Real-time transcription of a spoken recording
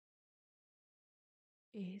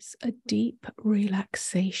is a deep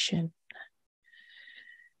relaxation.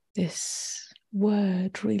 This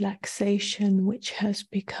word relaxation, which has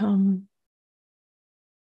become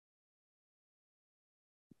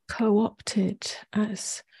co-opted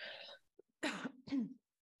as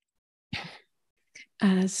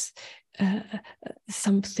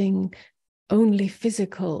something only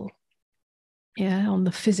physical, on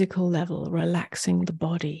the physical level, relaxing the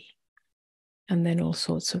body, and then all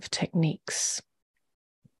sorts of techniques.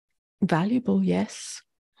 Valuable, yes,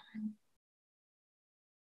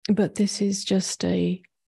 but this is just a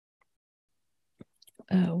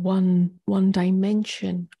one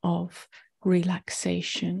dimension of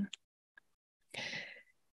relaxation.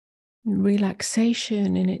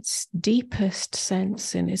 Relaxation in its deepest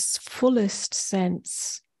sense, in its fullest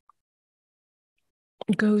sense,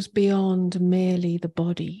 goes beyond merely the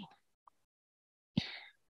body.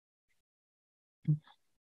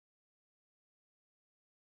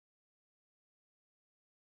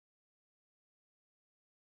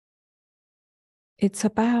 It's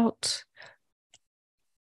about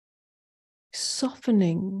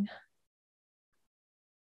softening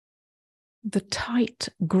the tight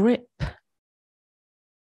grip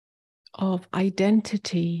of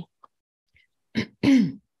identity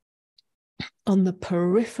on the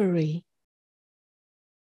periphery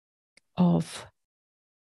of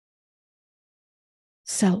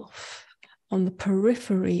self, on the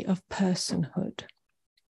periphery of personhood.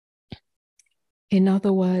 In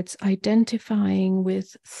other words, identifying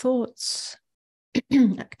with thoughts,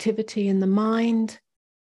 activity in the mind,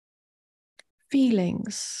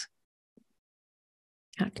 feelings,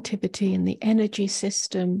 activity in the energy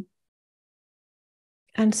system,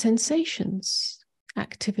 and sensations,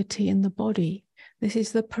 activity in the body. This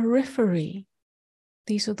is the periphery.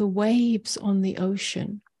 These are the waves on the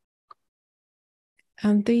ocean.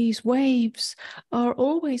 And these waves are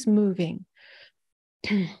always moving.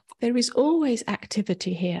 There is always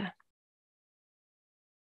activity here.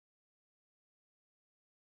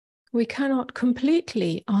 We cannot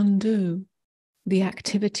completely undo the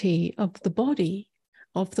activity of the body,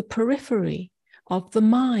 of the periphery, of the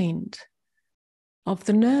mind, of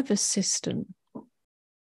the nervous system,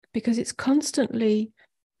 because it's constantly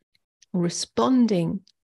responding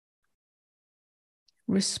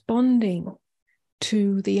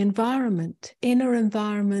to the environment, inner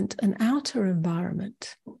environment and outer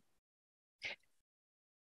environment.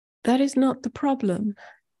 That is not the problem.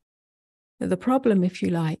 The problem, if you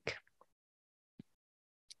like,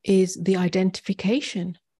 is the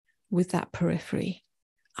identification with that periphery.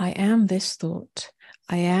 I am this thought.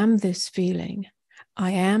 I am this feeling.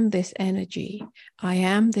 I am this energy. I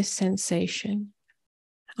am this sensation.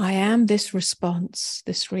 I am this response,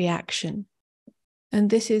 this reaction.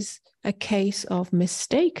 And this is a case of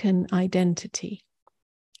mistaken identity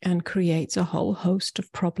and creates a whole host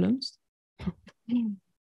of problems.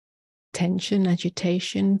 Tension,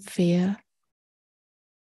 agitation, fear,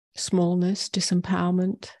 smallness,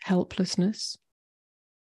 disempowerment, helplessness,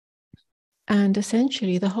 and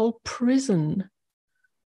essentially the whole prison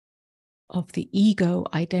of the ego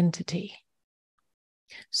identity.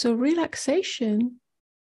 So relaxation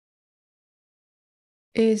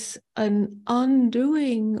is an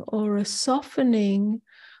undoing or a softening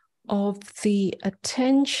of the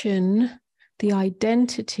attention, the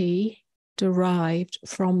identity derived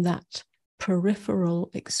from that peripheral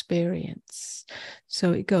experience.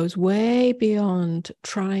 So it goes way beyond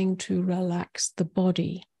trying to relax the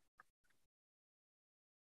body.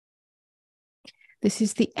 This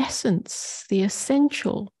is the essence, the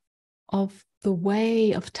essential of the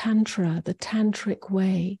way of Tantra, the tantric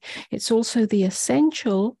way. It's also the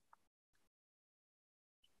essential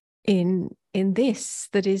in this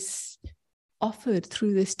that is offered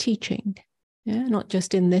through this teaching. Not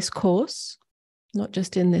just in this course, not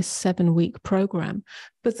just in this 7-week program,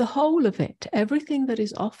 but the whole of it. Everything that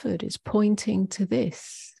is offered is pointing to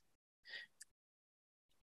this.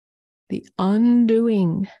 The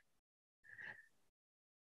undoing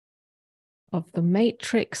of the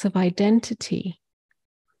matrix of identity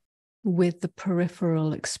with the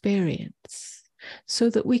peripheral experience,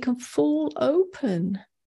 so that we can fall open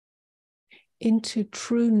into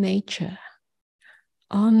true nature.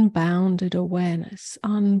 Unbounded awareness,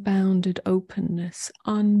 unbounded openness,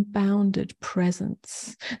 unbounded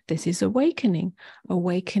presence. This is awakening,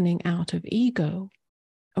 awakening out of ego,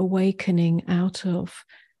 awakening out of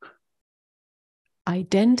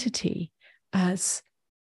identity as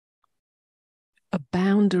a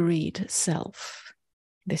boundaried self.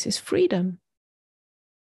 This is freedom.